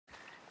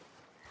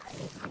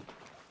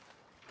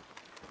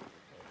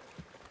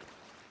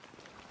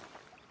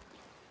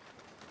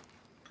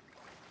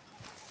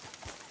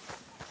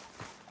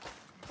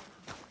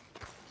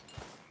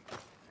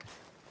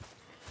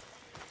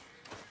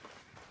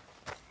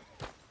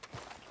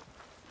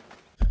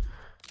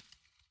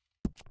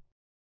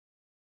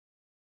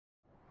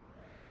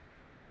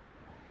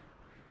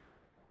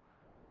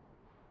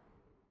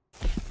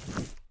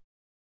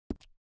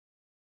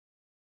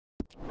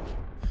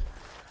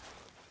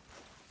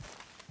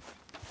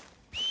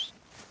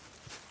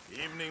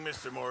Evening,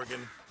 Mr.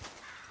 Morgan.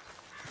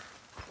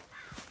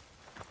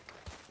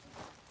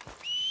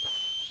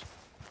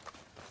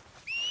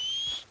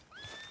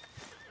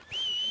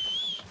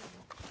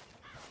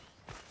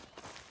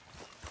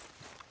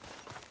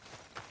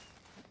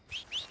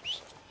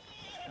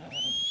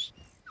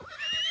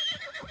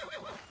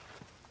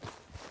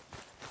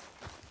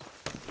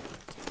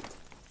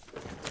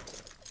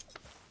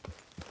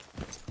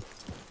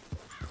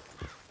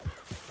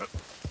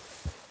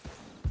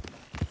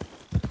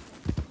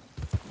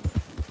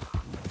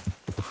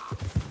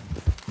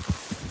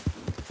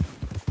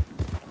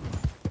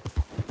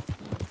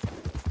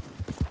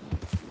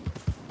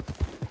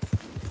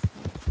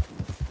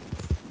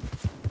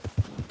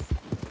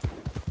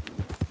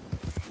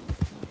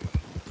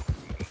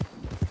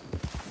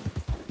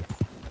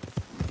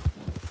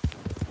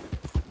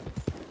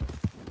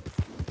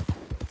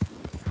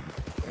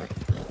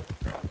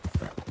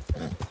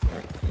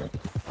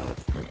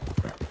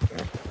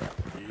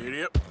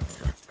 Yep.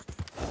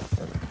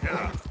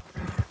 Yeah.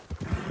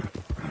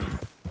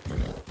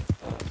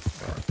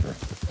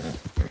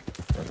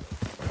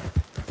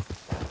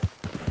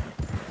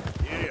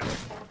 Yeah.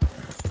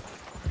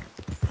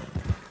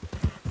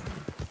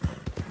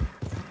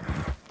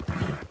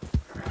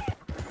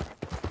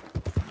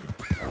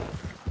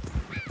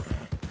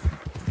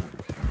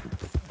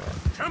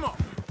 Come on.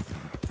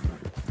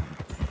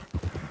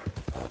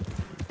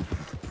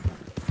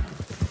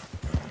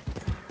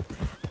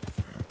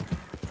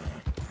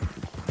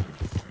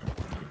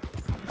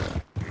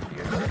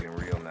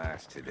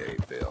 Today,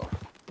 Bill.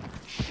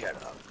 Shut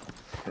up.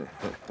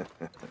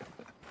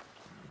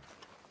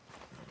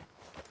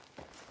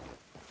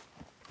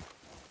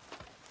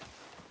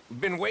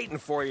 Been waiting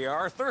for you,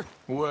 Arthur.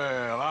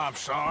 Well, I'm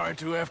sorry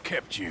to have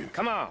kept you.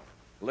 Come on,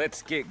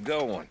 let's get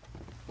going.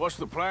 What's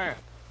the plan?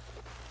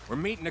 We're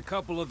meeting a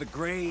couple of the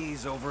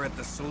Greys over at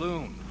the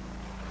saloon.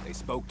 They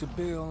spoke to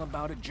Bill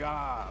about a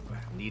job,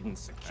 needing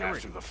security.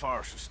 After the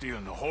farce of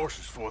stealing the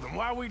horses for them,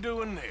 why are we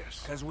doing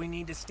this? Because we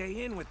need to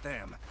stay in with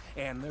them,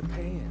 and they're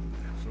paying.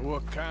 So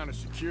what kind of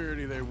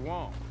security they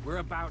want? We're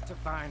about to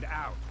find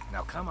out.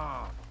 Now come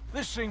on.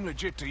 This seem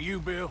legit to you,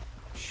 Bill?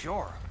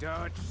 Sure.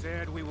 Dutch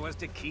said we was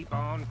to keep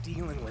on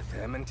dealing with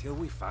them until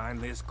we find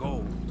this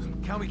gold.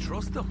 Can we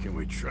trust them? Can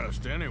we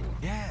trust anyone?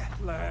 Yeah.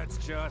 Let's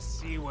just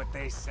see what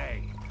they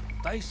say.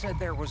 They said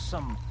there was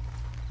some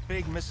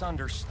big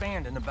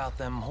misunderstanding about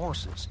them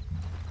horses.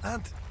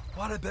 And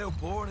what about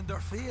boarding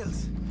their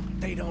fields?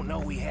 They don't know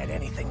we had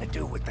anything to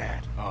do with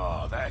that.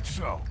 Oh, that's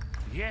so.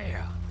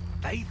 Yeah.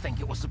 They think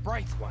it was the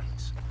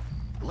Braithwaite's.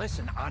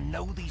 Listen, I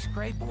know these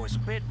Grey boys a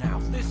bit now.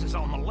 This is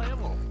on the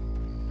level.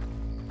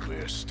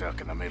 We're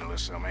stuck in the middle of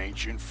some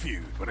ancient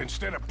feud, but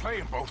instead of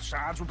playing both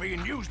sides, we're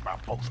being used by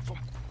both of them.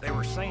 They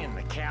were saying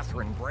that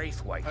Catherine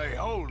Braithwaite... Hey,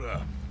 hold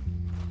up.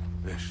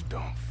 This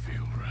don't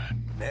feel right.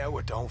 Now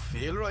it don't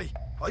feel right.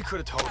 I could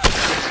have told you.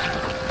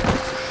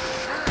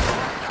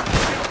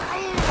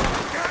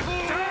 Get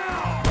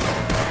down!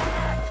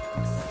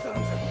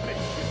 Sons of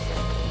bitches.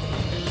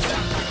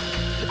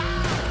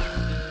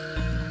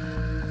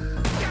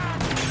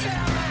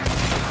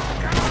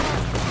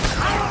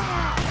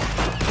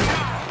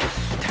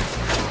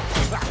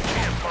 I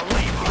can't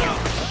believe you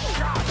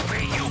shot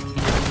me, you...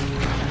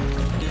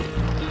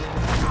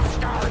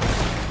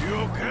 You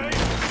okay?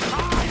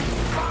 I'm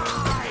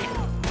fine!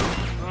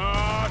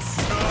 Oh,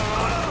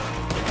 son!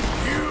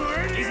 You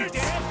idiot! Is he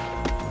dead?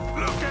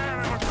 Look at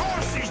him! Of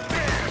course he's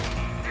dead!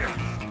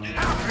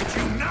 How could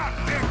you not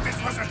think this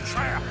was a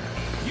trap?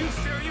 You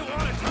sure you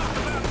want to talk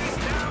about this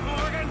now,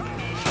 Morgan?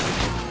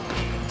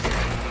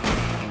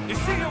 You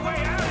see a way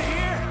out of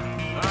here?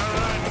 All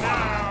right,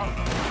 now.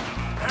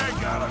 They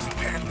got us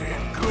pinned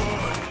in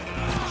good.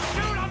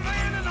 Shoot a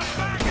man in the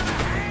back of the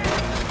head!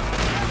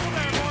 Careful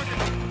there, Morgan!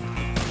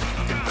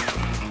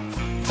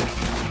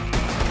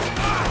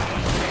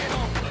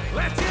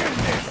 Let's end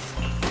this!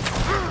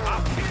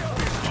 I'll kill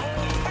this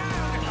whole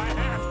town if I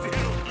have to!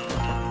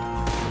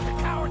 The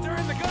cowards are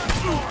in the gun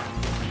store!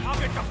 I'll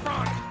get the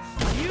front!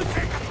 You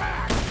take the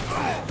back!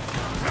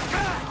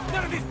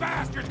 None of these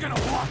bastards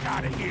gonna walk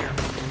out of here!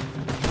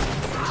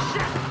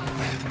 Shit!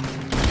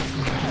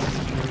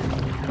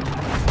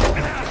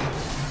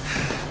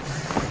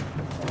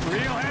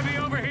 Real heavy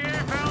over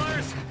here,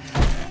 fellas?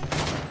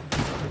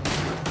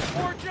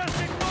 Or just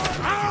ignore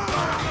me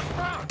on the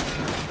front?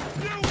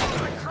 You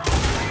wanna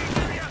cross me,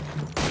 do ya?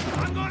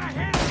 I'm gonna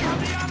hit it from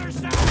the other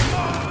side!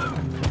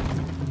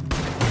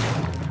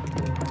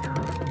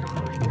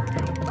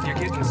 You're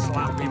getting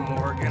sloppy,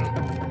 Morgan.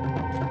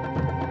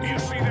 You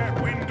see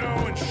that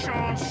window in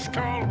Sean's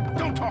skull?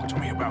 Don't talk to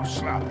me about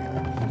sloppy.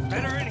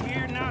 Better in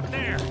here, not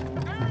there.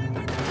 They're in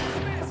the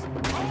darkness!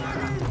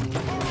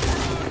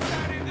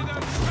 Into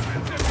those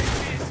sons of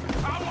bitches!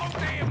 I want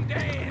them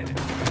dead!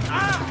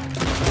 Ah!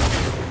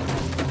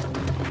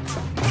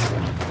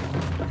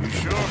 You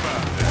sure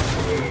about that?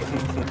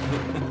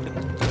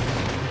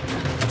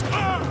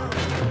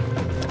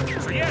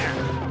 So yeah,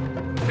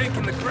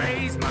 thinking the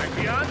Greys might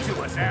be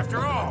onto us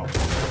after all.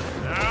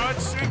 Now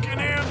it's sinking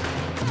in.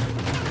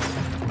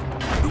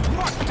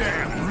 What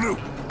damn loot?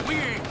 We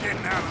ain't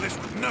getting out of this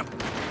with nothing.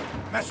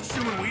 That's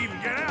assuming we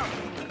even get out.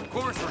 Of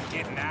course we're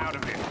getting out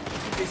of it.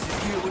 This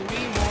is you and me,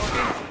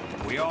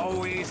 Morgan. We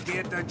always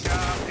get the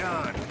job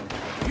done.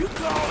 You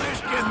call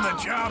this getting the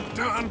job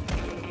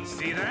done?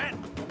 See that?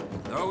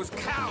 Those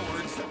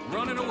cowards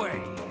running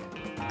away.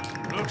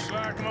 Looks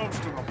like most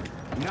of them.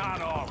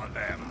 Not all of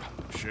them.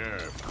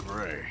 Sheriff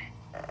Gray.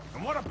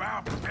 And what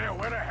about Dale?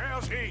 Where the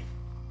hell's he?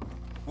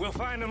 We'll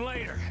find him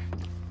later.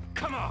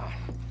 Come on.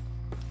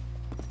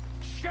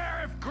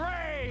 Sheriff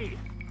Gray!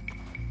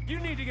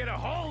 You need to get a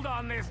hold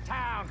on this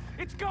town.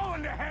 It's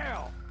going to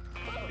hell.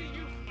 Who do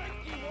you think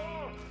you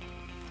are?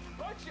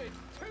 Bunch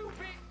of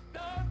two-bit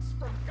thugs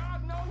from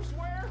God knows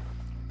where?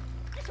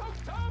 You're so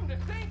dumb to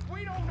think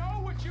we don't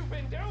know what you've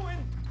been doing.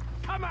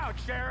 Come out,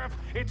 Sheriff.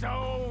 It's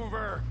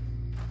over.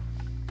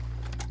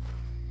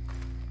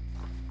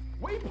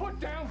 We put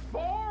down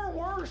far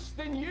worse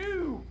than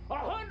you,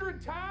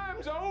 100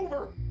 times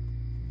over.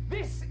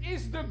 This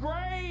is the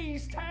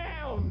Grays'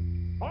 town.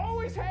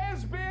 Always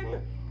has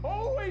been,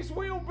 always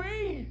will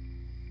be.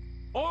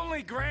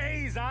 Only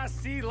Grays I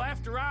see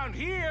left around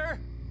here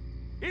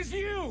is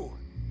you.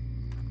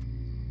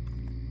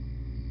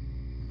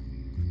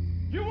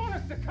 You want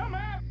us to come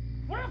out?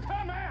 We'll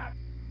come out.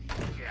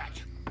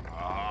 Shit.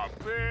 Aw,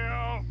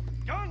 Bill.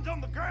 Guns on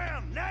the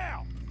ground,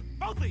 now!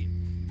 Both of you!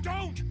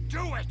 Don't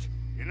do it!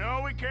 You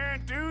know we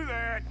can't do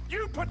that.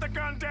 You put the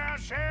gun down,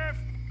 Sheriff!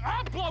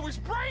 I'll blow his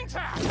brains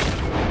out.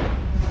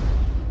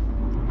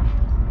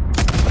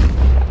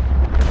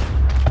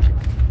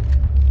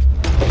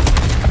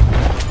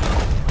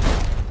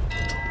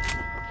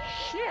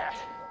 Shit.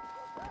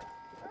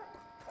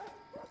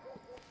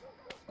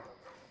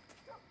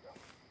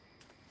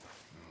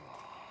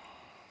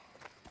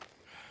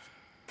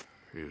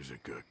 He was a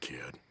good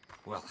kid.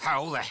 Well,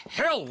 how the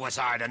hell was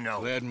I to know?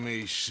 Let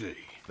me see.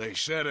 They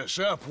set us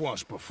up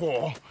once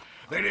before.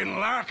 They didn't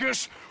like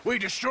us. We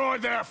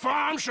destroyed their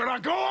farm. Should I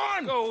go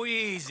on? Go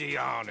easy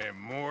on him,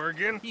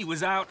 Morgan. He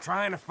was out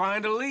trying to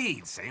find a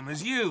lead. Same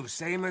as you,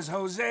 same as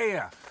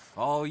Hosea.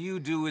 All you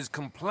do is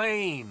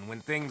complain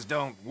when things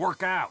don't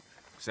work out.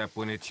 Except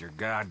when it's your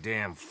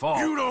goddamn fault.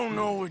 You don't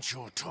know what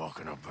you're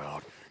talking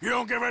about. You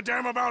don't give a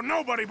damn about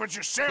nobody but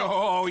yourself.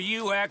 Oh,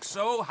 you act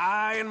so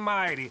high and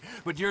mighty,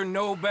 but you're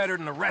no better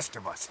than the rest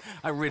of us.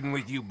 I've ridden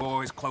with you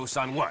boys close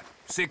on what,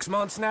 6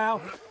 months now?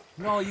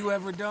 And all you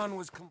ever done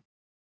was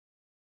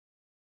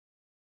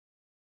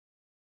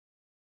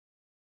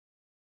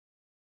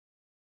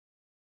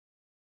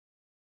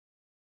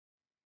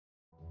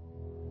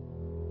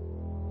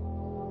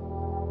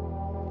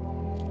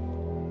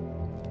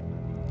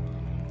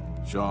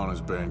Sean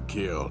has been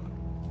killed.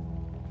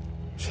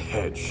 His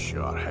head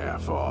shot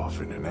half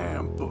off in an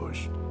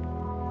ambush.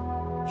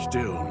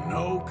 Still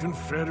no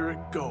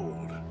Confederate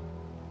gold,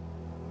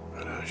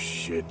 but a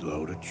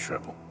shitload of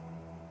trouble.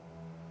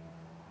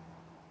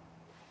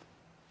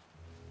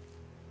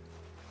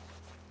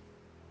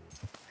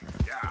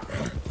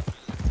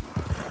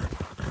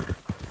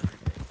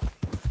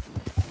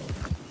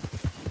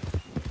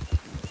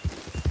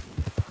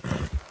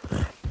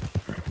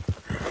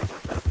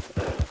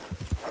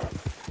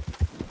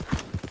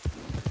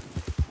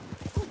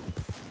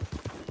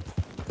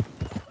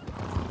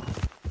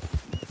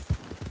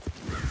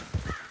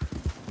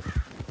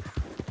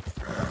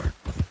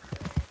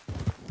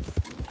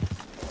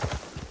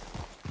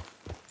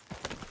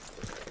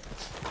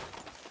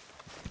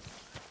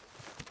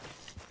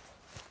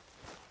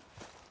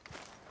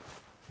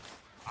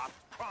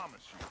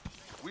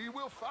 We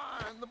will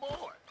find the boy.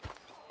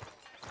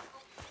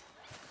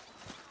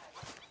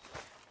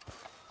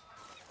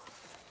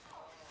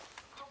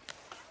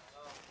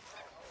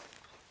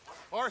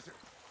 Arthur,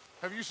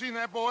 have you seen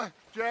that boy,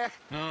 Jack?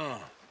 No.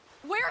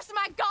 Where's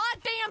my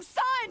goddamn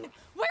son?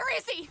 Where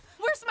is he?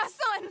 Where's my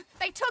son?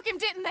 They took him,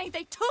 didn't they?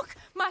 They took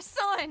my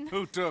son.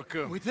 Who took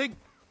him? We think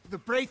the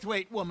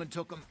Braithwaite woman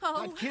took him.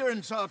 Oh.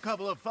 Kieran saw a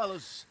couple of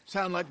fellows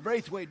sound like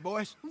Braithwaite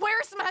boys.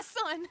 Where's my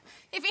son?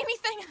 If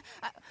anything,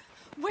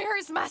 where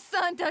is my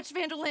son, Dutch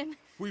Vanderlyn?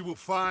 We will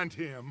find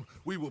him,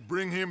 we will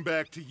bring him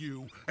back to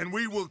you, and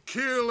we will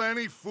kill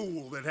any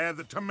fool that had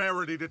the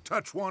temerity to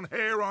touch one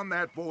hair on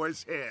that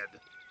boy's head.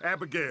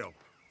 Abigail,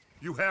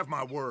 you have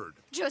my word.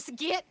 Just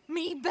get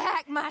me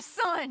back, my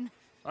son.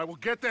 I will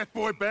get that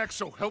boy back,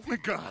 so help me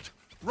God.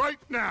 Right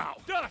now.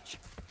 Dutch!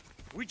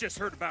 We just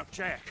heard about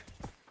Jack.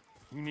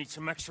 You need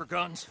some extra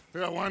guns?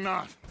 Yeah, why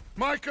not?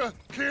 Micah,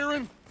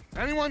 Kieran,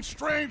 anyone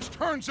strange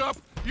turns up,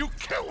 you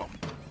kill him.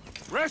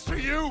 Rest of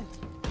you,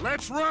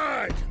 let's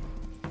ride.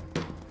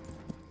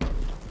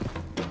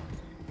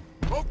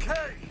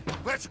 Okay,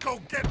 let's go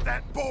get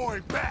that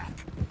boy back.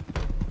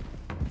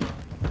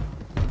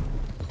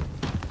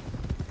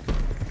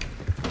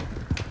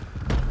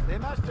 They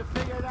must have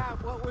figured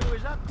out what we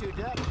was up to,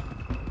 Dutch.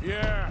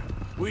 Yeah,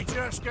 we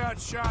just got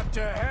shot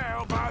to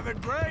hell by the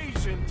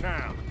Grays in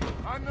town.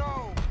 I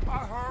know,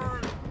 I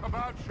heard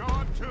about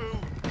Sean too.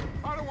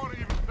 I don't want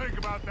to even think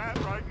about that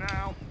right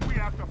now. We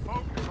have to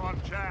focus on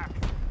Jack.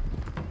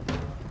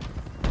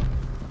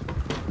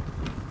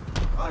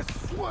 I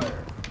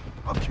swear,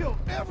 I'll kill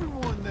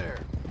everyone there.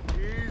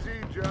 Easy,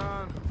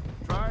 John.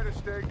 Try to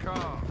stay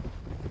calm.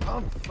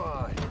 I'm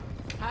fine.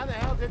 How the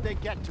hell did they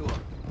get to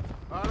him?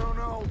 I don't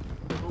know,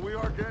 but we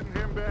are getting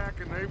him back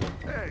and they will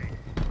pay.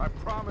 I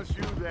promise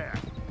you that.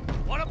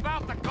 What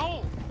about the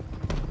gold?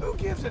 Who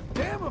gives a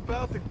damn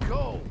about the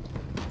gold?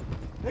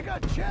 They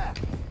got Jack.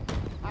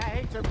 I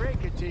hate to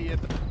break it to you,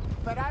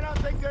 but I don't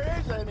think there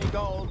is any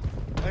gold.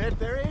 And if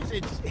there is,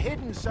 it's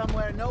hidden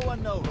somewhere no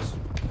one knows.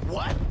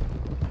 What?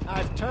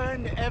 I've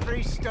turned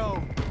every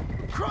stone.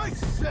 For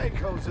Christ's sake,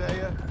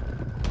 Hosea.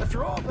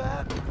 After all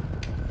that,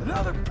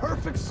 another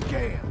perfect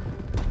scam.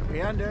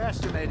 We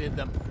underestimated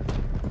them.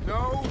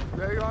 No,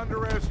 they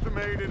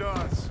underestimated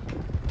us.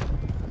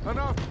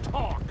 Enough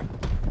talk.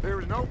 There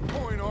is no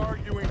point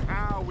arguing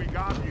how we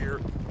got here.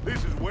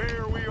 This is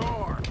where we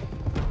are.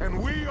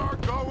 And we are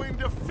going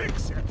to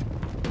fix it.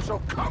 So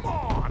come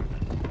on!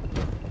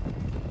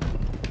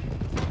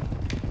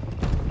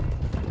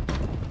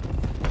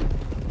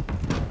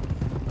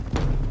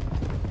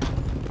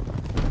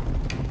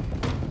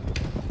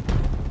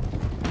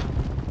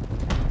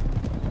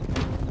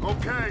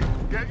 Okay,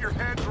 get your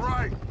heads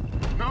right.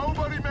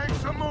 Nobody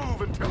makes a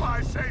move until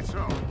I say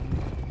so.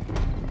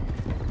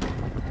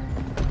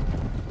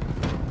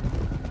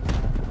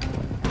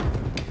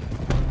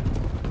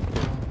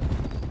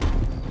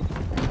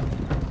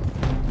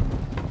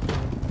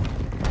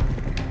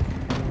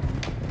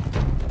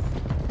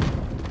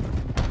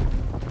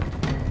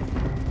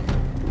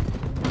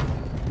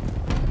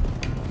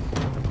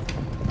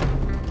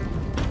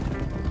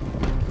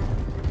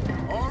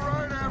 All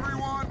right,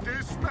 everyone,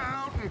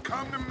 dismount and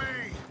come to me.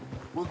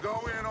 We'll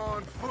go in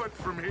on foot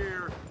from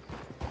here.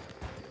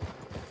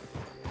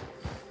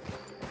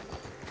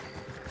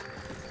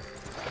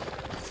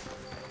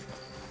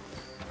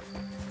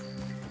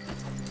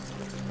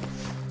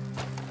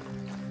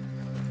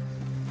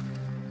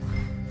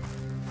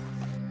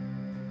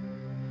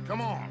 Come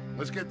on,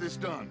 let's get this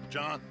done.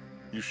 John,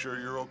 you sure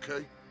you're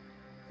okay?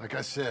 Like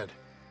I said,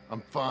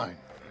 I'm fine.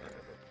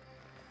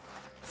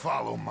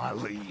 Follow my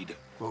lead.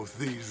 Both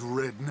these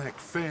redneck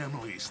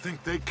families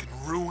think they can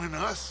ruin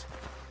us?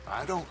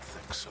 I don't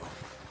think so.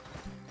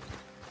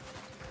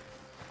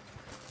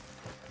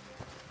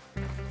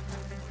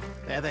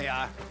 There they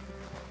are.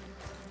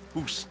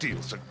 Who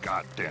steals a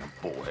goddamn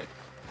boy?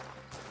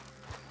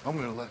 I'm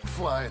gonna let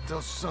fly at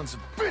those sons of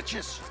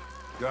bitches!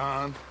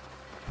 Don,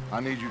 I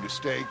need you to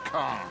stay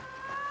calm.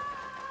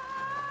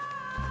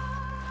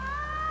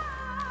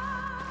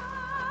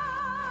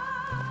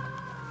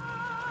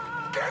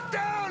 Get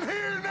down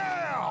here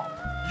now,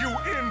 you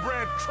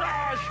inbred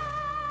trash!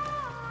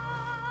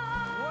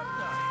 What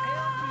the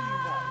hell do you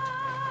want?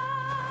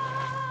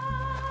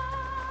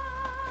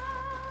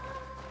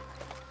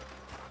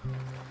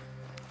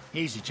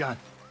 Easy, John.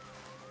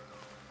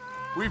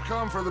 We've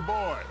come for the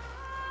boy.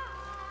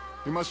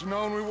 You must have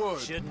known we would.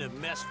 Shouldn't have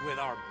messed with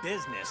our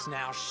business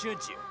now,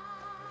 should you?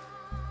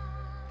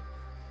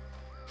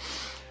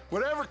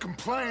 Whatever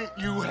complaint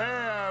you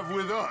have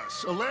with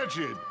us,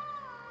 alleged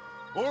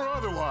or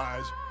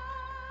otherwise,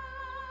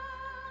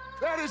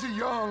 that is a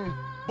young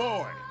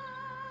boy.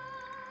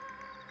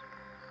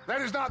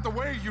 That is not the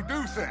way you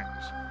do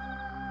things.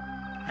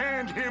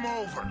 Hand him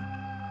over.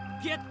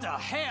 Get the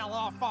hell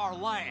off our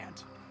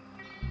land!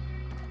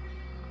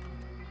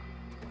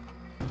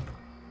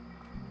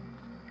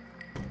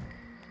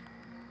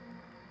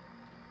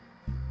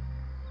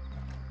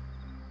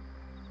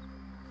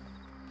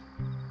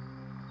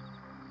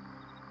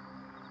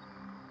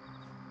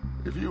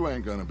 If you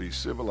ain't gonna be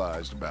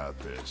civilized about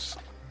this...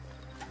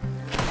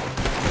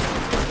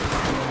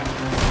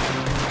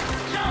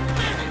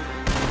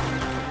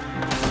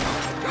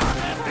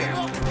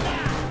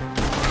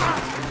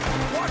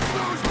 Watch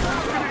those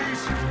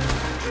balconies!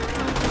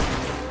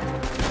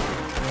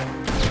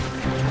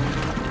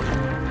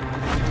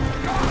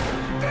 God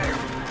damn!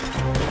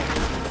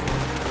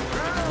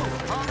 Now,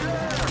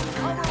 Javier,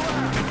 cover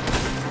left!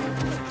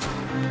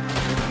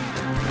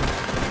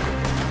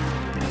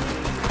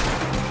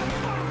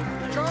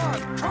 John,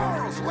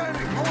 Charles,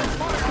 landing, more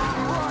fire on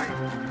the right!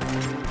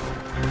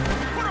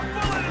 Put a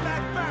bullet in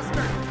that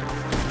bastard!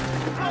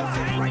 I'll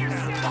see right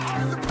now,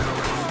 behind the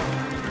building!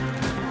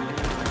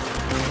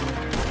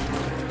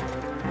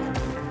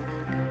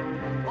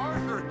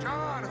 Arthur,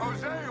 John,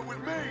 Hosea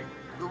with me.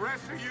 The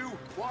rest of you,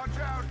 watch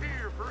out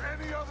here for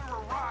any other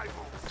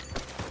arrivals.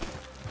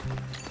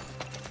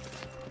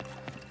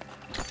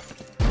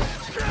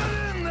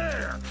 Get in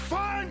there!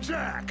 Find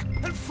Jack!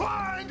 And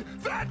find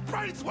that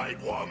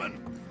Braithwaite woman!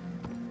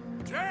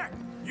 Jack,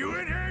 you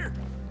in here?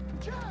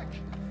 Jack!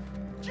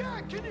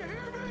 Jack, can you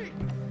hear me?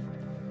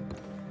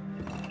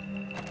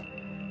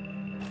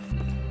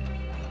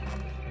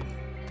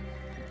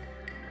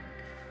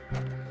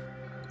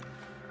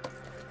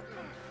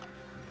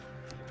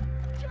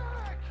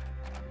 Jack!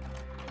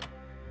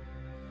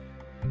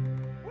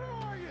 Where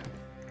are you?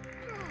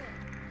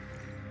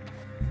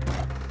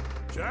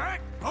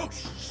 Jack? Oh,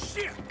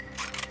 shit!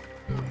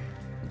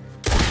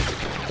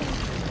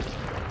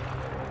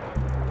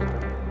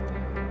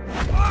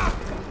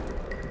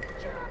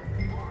 Jack!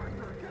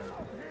 Arthur, get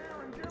up here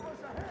and give us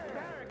a hand!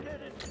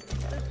 Barricaded!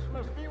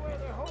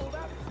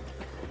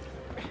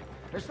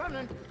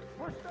 something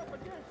pushed up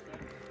against it.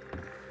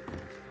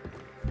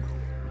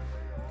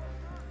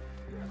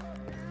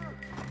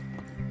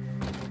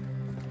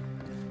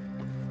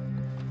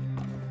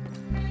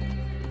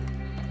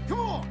 Come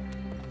on!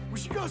 We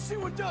should go see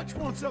what Dutch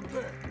wants up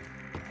there.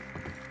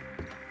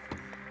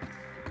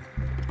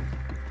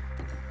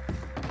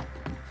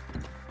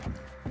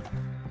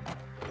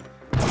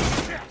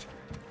 Shit!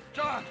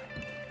 John!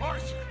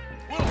 Arthur!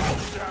 We'll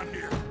hold down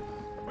here.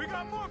 We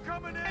got more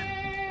coming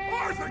in!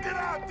 Arthur, get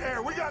out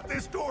there! We got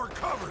this door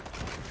covered!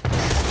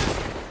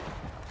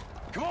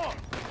 Come on!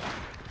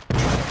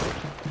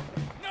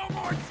 No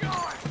more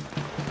John!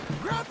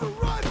 Grab the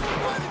rifle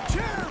by the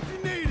chair if you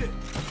need it!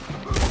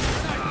 You're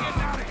not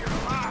getting out of here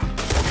alive!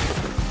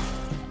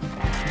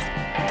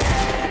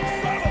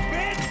 Son of a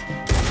bitch!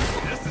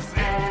 This is it!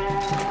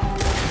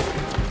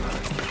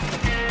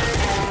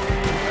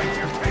 Take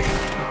your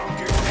face now,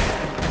 you're dead!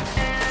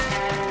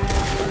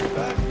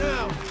 Back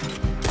now!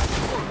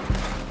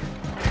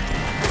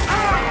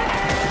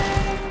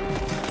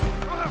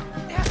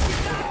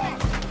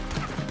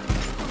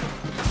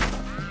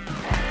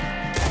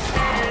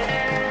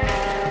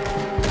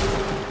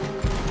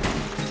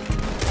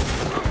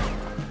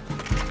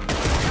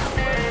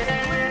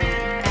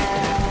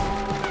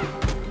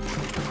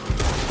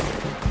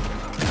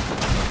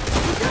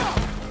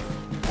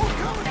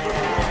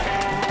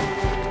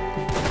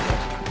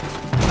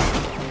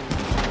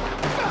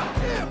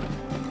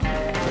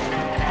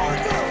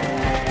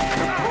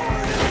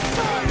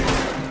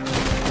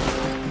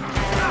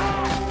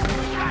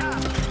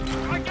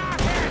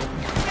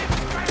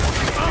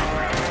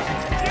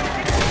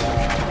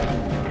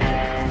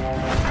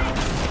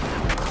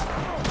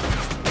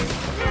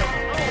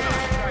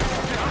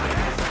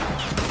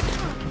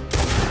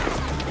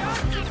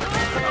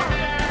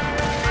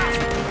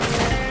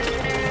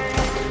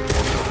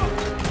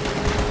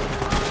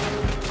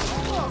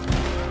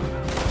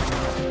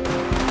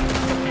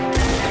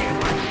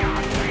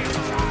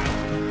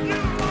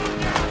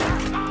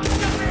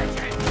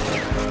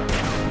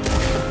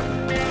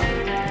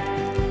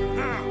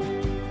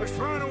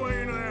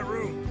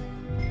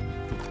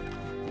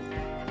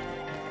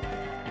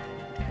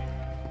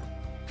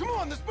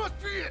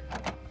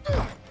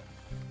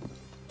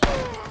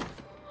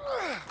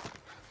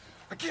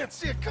 I can't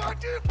see a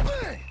goddamn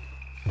thing!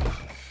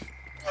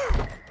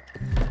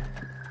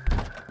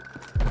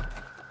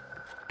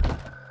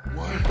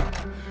 One,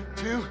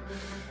 two,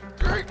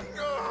 three.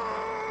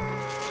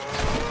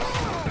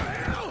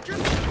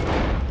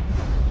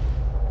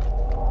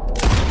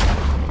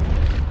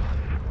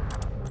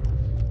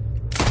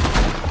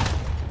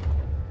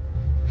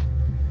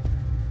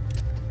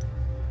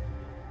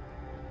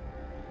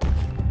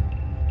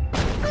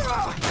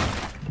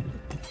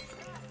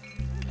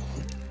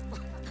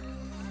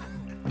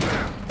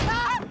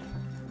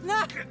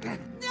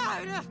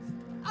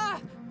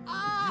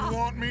 You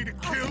want me to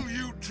kill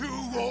you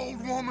too,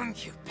 old woman?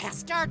 You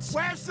bastards!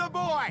 Where's the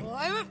boy?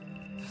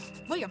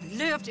 We have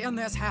lived in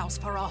this house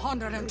for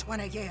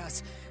 120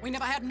 years. We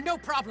never had no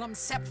problems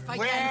except for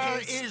Where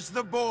Yankees. is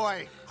the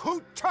boy?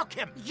 Who took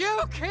him?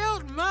 You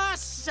killed my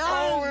son!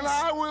 Oh, and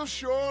I will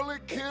surely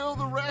kill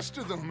the rest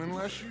of them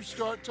unless you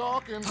start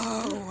talking.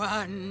 Oh,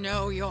 I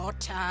know your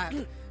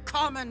type.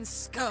 Common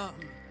scum.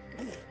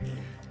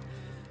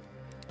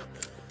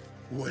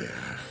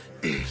 Where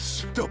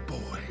is the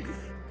boy?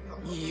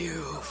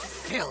 You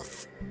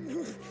filth.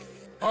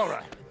 All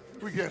right,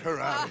 we get her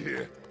out of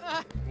here.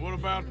 What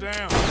about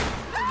down?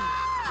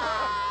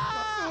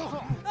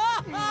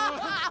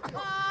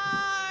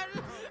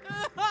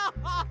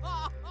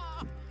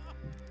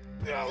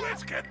 Now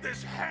let's get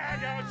this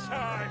hag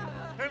outside.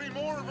 Any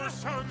more of her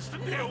sons to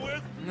deal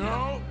with?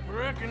 No,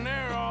 reckon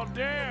they're all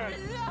dead.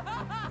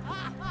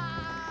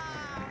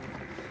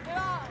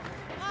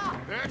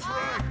 That's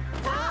right.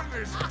 Burn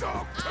this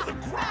dog to the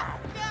ground.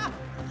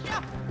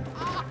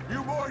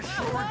 You boys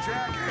sure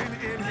Jack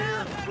ain't in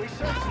here? We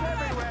searched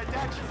everywhere,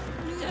 Dutch.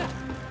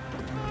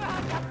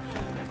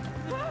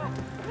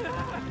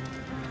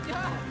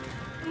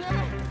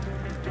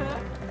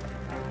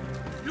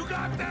 You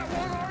got that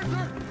one,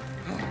 Arthur?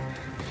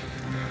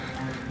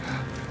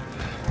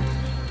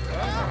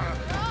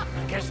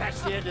 I guess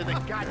that's the end of the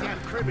goddamn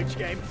cribbage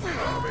game.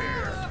 Come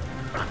here.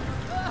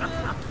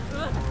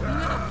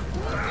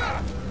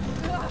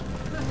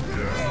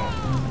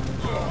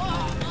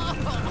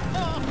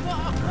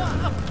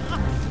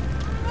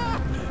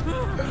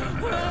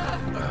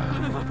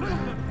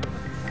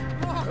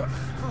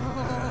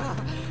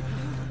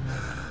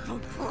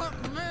 Put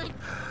me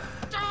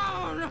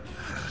down,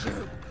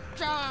 you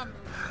damn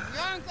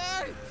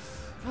Yankee!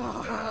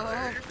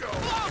 There you go.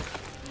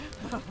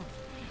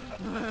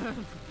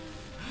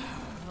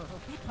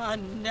 I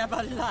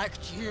never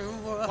liked you.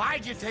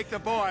 Why'd you take the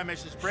boy,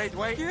 Mrs.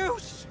 Braithwaite? You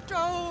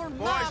stole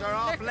my Boys are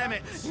off liquor.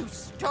 limits. You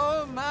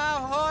stole my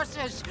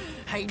horses.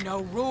 Ain't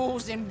no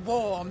rules in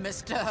war,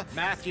 mister.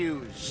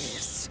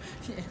 Matthews.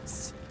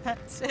 Yes,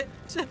 that's it.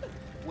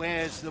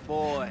 Where's the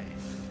boy?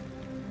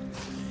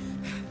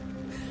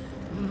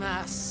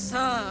 My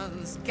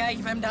sons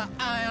gave him to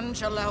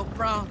Angelo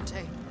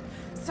Bronte.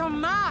 So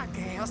my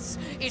guess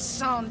is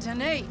Saint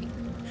Denis.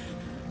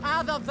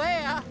 Either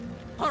there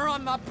or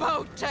on the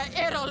boat to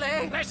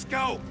Italy. Let's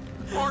go!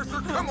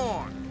 Arthur, come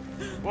on!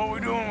 What are we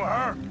doing with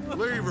her?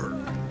 Leave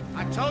her.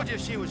 I told you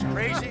she was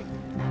crazy.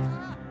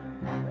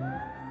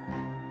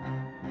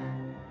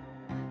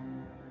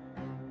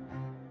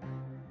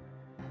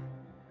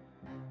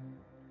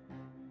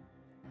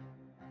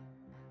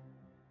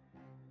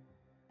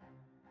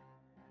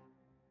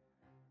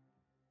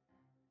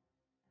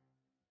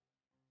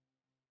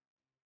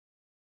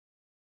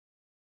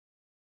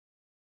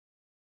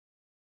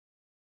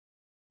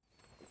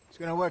 It's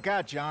gonna work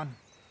out, John.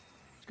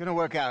 It's gonna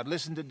work out.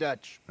 Listen to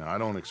Dutch. Now, I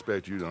don't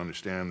expect you to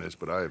understand this,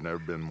 but I have never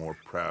been more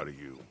proud of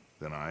you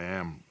than I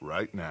am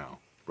right now,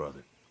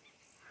 brother.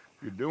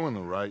 You're doing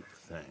the right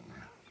thing.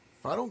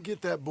 If I don't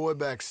get that boy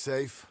back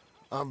safe,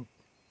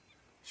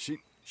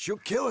 she'll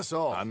kill us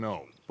all. I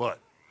know, but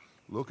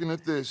looking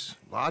at this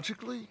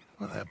logically,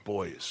 well, that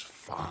boy is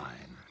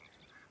fine.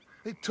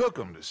 They took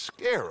him to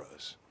scare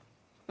us.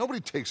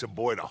 Nobody takes a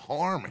boy to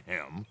harm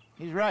him.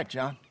 He's right,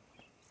 John.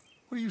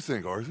 What do you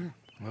think, Arthur?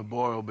 The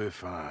boy will be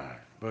fine.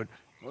 But,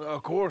 well,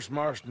 of course,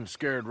 Marston's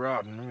scared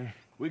rotten. I mean,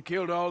 we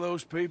killed all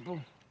those people.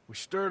 We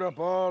stirred up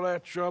all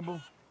that trouble.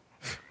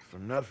 For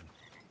nothing.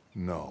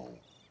 No,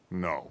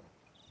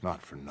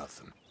 not for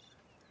nothing.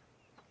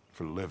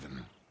 For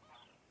living.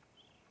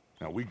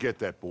 Now, we get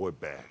that boy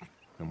back,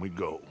 and we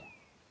go.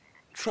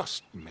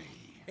 Trust me.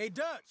 Hey,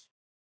 Dutch!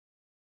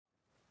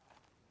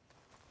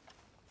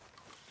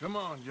 Come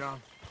on,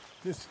 John.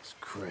 This is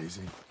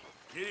crazy.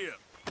 Giddy up.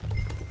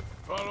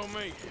 Follow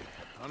me.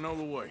 I know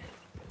the way.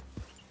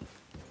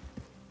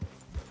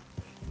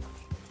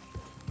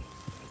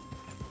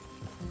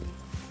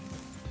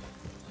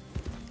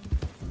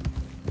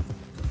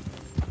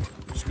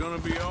 It's gonna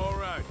be all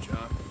right,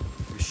 John.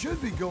 We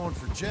should be going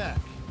for Jack.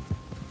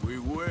 We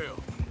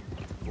will.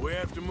 We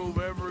have to move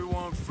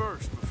everyone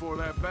first before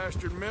that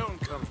bastard Milton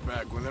comes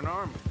back with an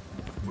army.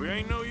 We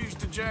ain't no use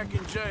to Jack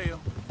in jail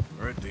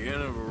or at the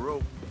end of a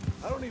rope.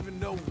 I don't even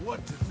know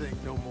what to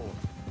think no more.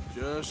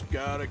 Just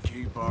gotta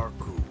keep our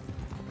cool.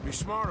 Be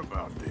smart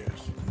about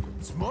this.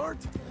 Smart?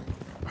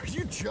 Are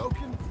you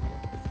joking?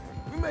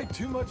 We made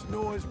too much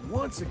noise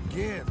once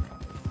again.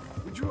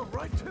 We drew it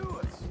right to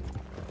us.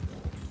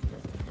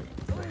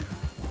 I mean,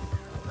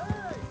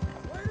 hey,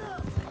 wait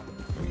up!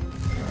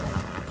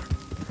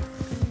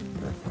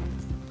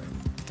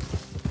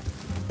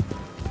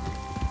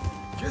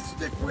 Just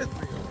stick with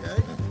me,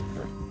 okay?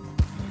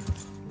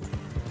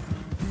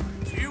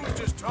 So you was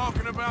just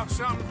talking about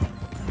something?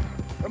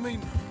 I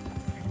mean,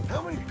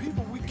 how many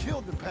people we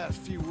killed the past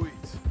few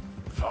weeks?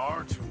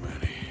 Far too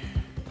many.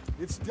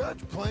 It's Dutch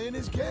playing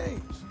his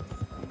games.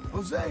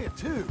 Hosea,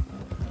 too.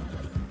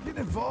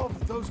 Getting involved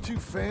with those two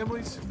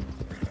families.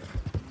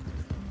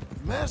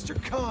 Master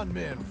con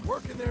men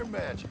working their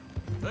magic.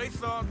 They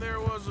thought there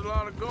was a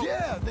lot of gold.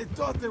 Yeah, they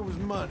thought there was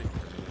money.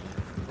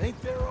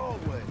 Ain't there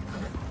always?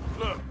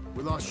 Look.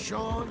 We lost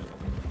Sean,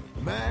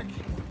 Mac,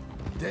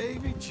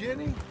 Davy,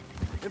 Jenny,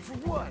 and for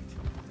what?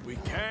 We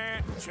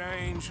can't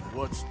change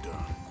what's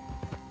done.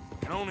 We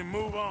can only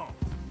move on.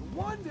 But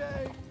one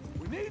day,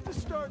 we need to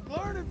start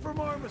learning from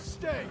our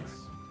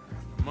mistakes.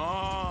 Come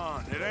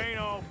on, it ain't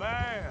all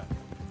bad.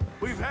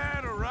 We've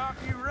had a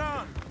rocky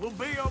run. We'll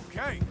be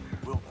okay.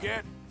 We'll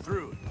get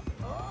through it.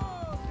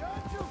 Oh,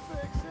 Dutch will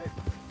fix it.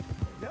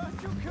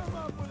 Dutch will come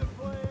up with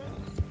a plan.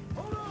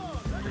 Hold on,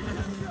 let me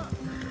catch up.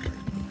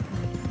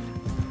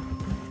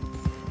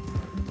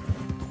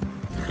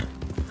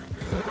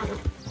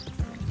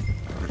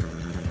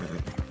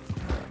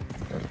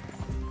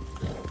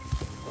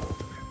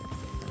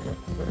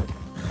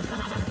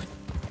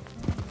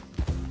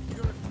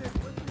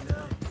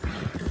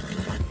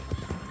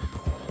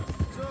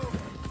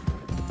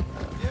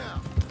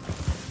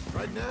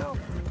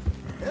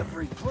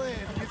 Every plan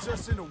gets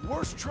us into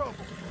worse trouble.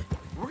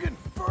 We're getting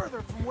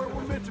further from where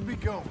we're meant to be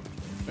going.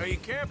 Now, you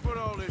can't put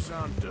all this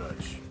on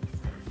Dutch.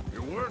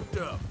 You're worked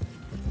up,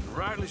 and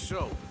rightly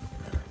so.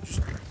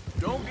 Just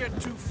don't get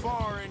too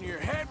far in your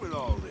head with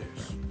all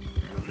this.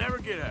 You'll never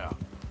get out.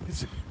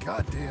 It's a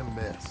goddamn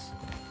mess.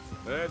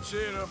 That's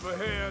it up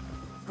ahead.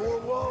 4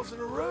 walls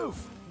and a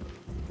roof.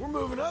 We're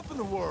moving up in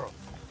the world.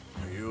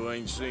 You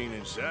ain't seen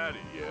inside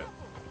it yet.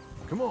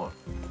 Come on.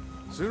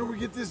 Sooner we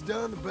get this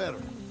done, the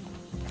better.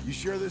 You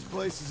sure this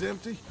place is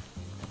empty?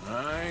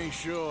 I ain't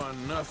sure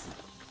on nothing.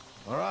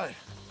 All right.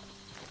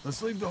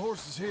 Let's leave the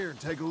horses here and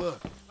take a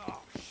look.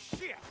 Oh,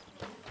 shit!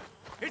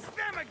 It's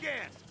them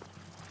again!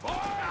 Boys!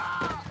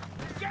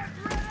 Get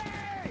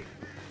ready!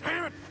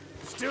 Damn it!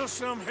 Still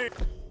some here.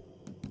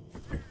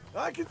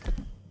 I can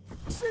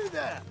see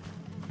that.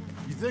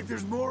 You think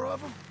there's more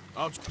of them?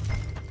 I'll...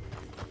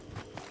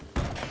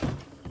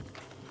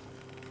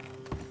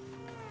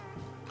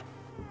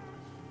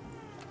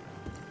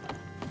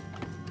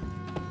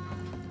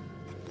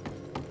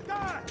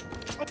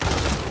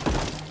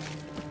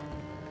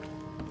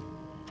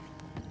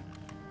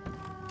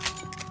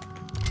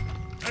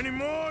 Any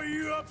more of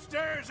you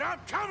upstairs? I'm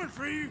coming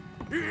for you!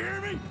 You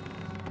hear me?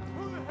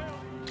 Who the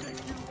hell do you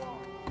think you are?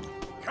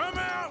 Come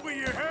out with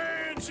your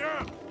hands Heads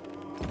up!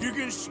 You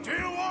can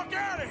still walk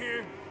out of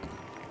here!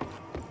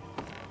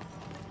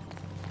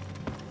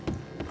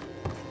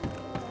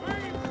 Where are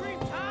you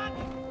creeps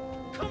hiding?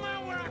 Come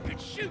out where I can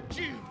shoot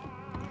you!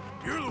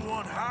 You're the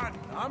one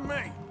hiding, not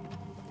me.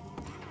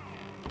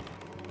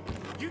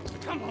 You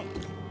come on.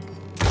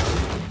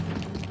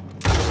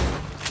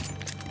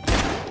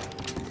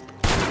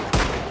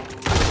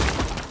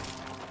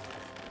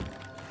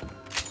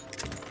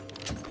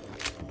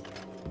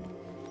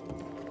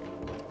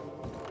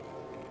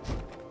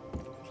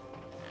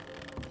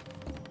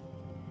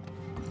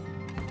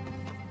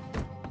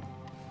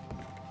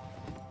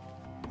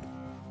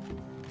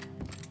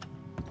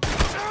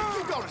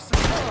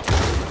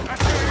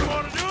 That's how you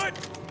want to do it?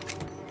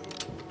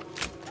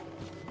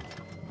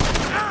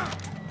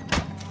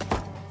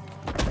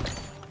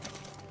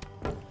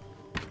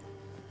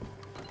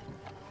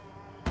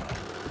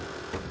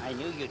 I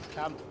knew you'd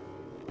come.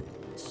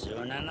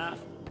 Soon enough.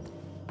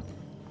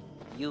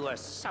 You are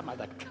some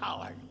other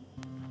coward.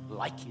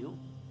 Like you.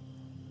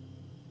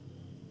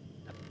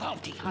 The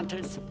bounty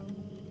hunters.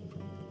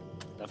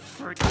 The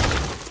fruit.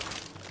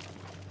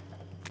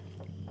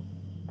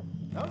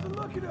 How's it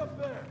looking up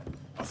there?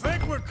 I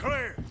think we're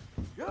clear.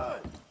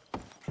 Good.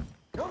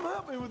 Come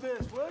help me with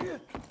this, will you?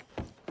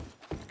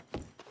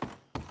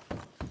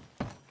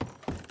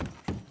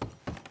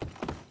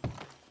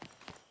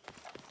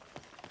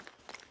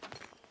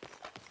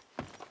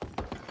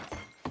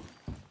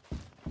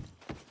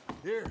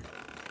 Here.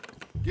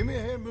 Give me a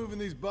hand moving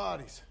these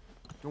bodies.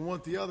 Don't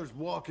want the others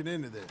walking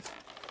into this.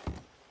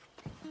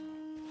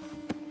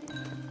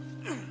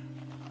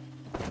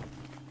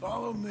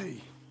 Follow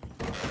me.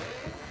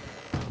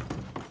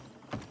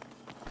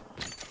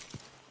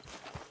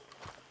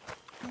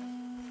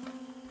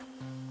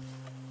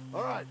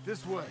 All right,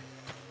 this way.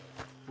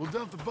 We'll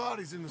dump the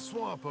bodies in the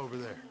swamp over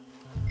there.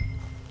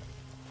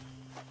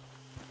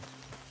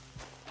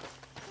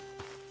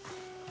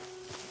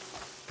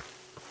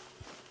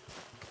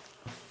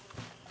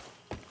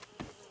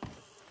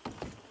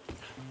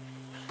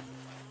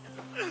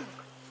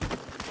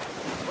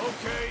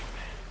 Okay,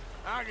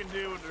 I can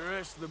deal with the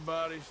rest of the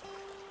bodies.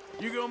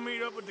 You go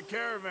meet up with the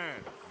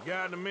caravan,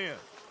 guide them in.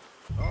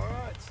 All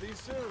right, see you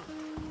soon.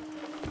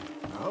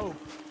 I hope.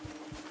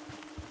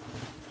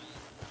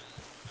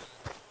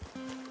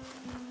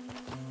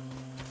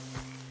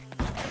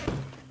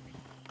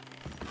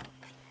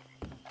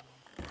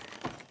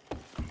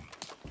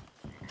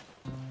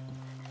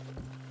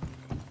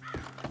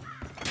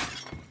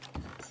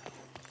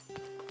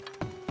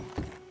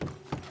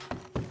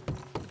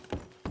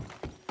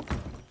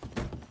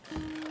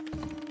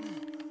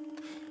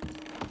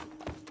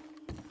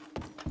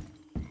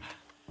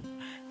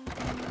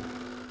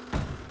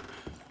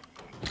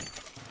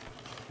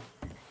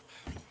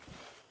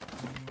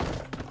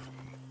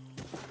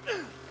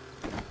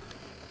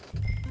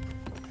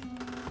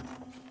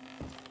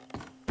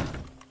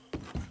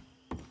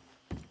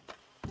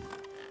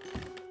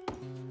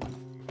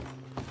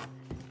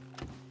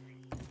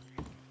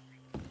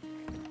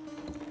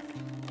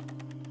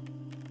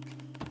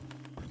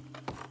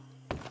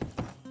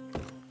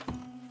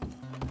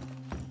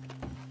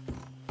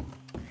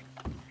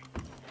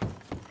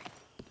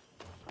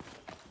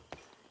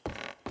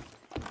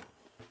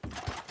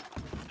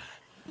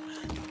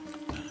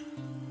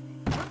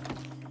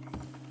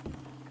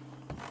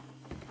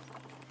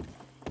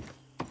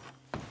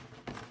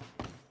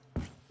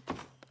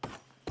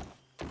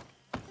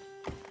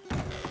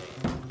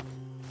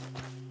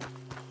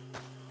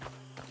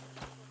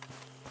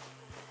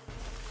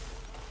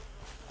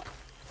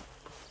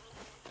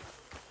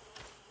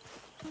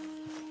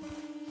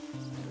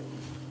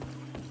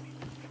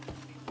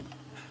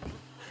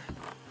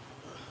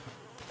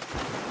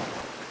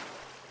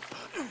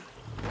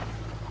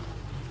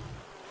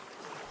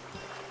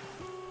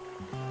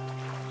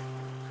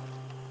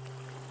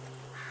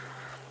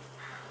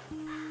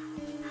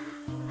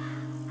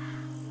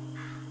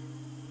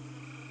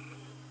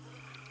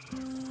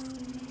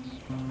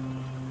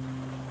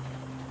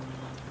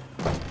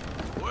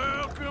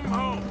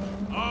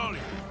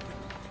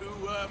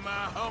 My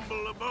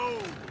humble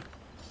abode.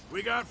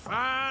 We got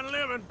fine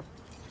living.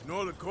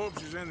 Ignore the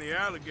corpses and the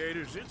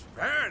alligators, it's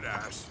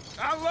paradise.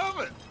 I love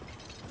it.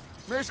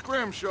 Miss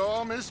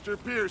Grimshaw, Mr.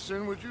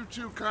 Pearson, would you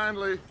two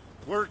kindly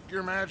work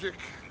your magic?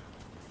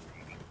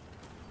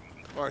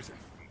 Arthur,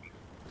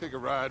 take a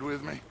ride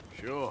with me.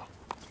 Sure.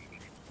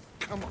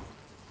 Come on.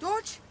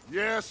 Dodge?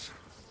 Yes?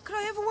 Could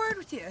I have a word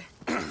with you?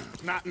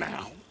 Not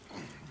now.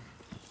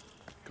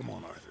 Come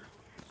on, Arthur.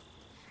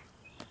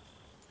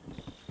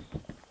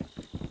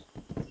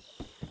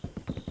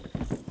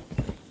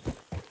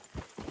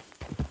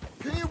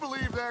 Can you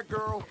believe that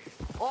girl?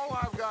 All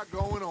I've got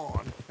going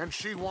on, and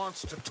she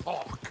wants to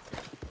talk.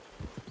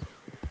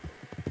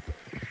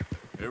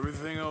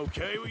 Everything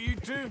okay with you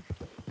two?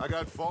 I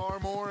got far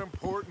more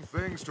important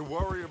things to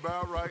worry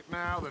about right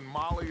now than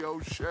Molly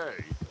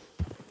O'Shea.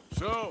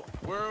 So,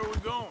 where are we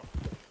going?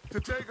 To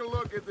take a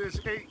look at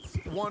this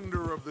eighth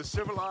wonder of the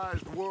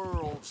civilized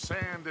world,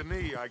 Saint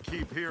Denis, I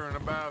keep hearing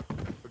about.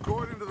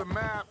 According to the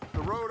map,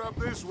 the road up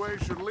this way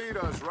should lead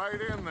us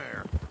right in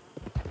there.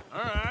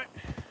 All right.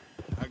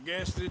 I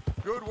guessed it.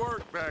 Good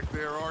work back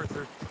there,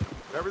 Arthur.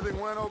 Everything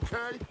went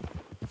okay?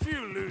 A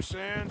few loose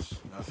ends,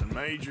 nothing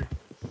major.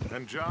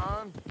 And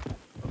John?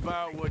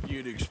 About what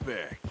you'd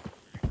expect.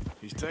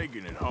 He's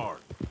taking it hard.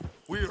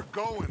 We are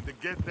going to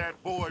get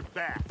that boy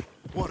back,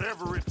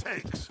 whatever it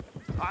takes.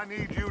 I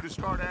need you to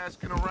start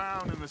asking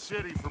around in the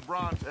city for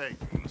Bronte.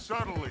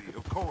 Subtly,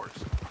 of course.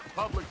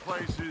 Public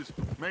places,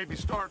 maybe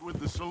start with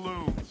the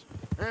saloons.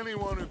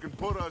 Anyone who can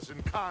put us in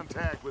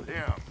contact with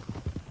him.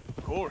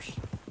 Of course.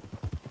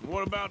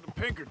 What about the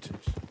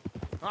Pinkertons?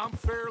 I'm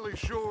fairly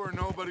sure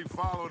nobody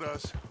followed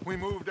us. We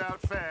moved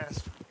out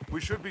fast. We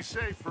should be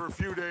safe for a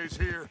few days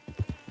here.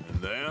 And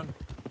then?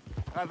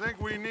 I think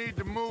we need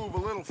to move a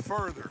little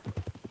further.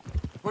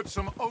 Put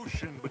some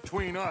ocean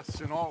between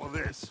us and all of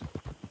this.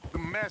 The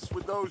mess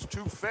with those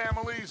two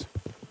families,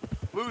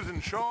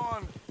 losing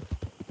Sean.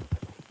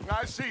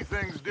 I see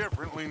things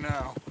differently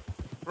now.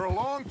 For a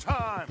long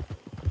time,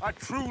 I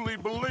truly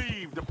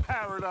believed a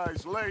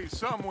paradise lay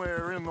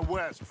somewhere in the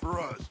West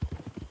for us.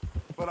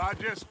 But I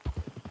just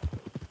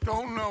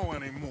don't know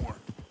anymore.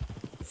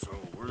 So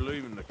we're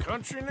leaving the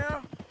country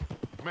now?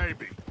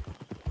 Maybe.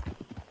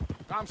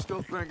 I'm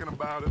still thinking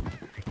about it.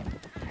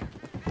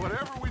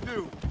 Whatever we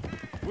do,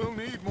 we'll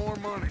need more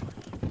money.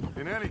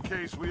 In any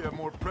case, we have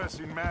more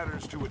pressing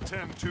matters to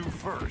attend to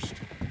first.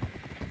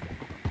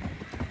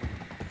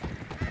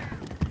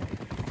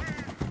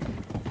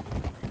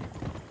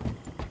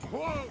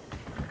 Whoa!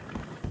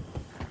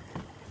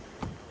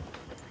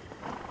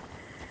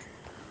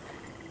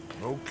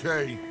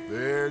 Okay,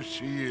 there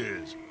she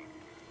is.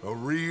 A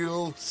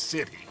real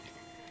city.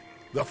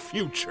 The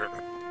future.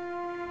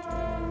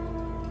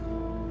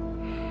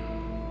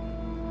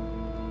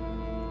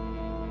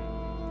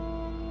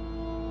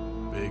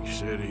 Big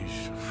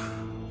cities.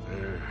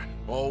 They're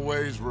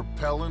always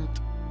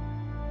repellent.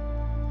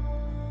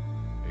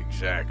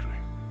 Exactly.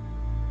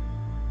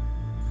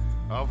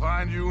 I'll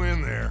find you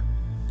in there.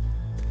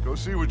 Go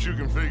see what you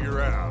can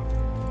figure out.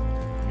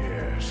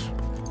 Yes.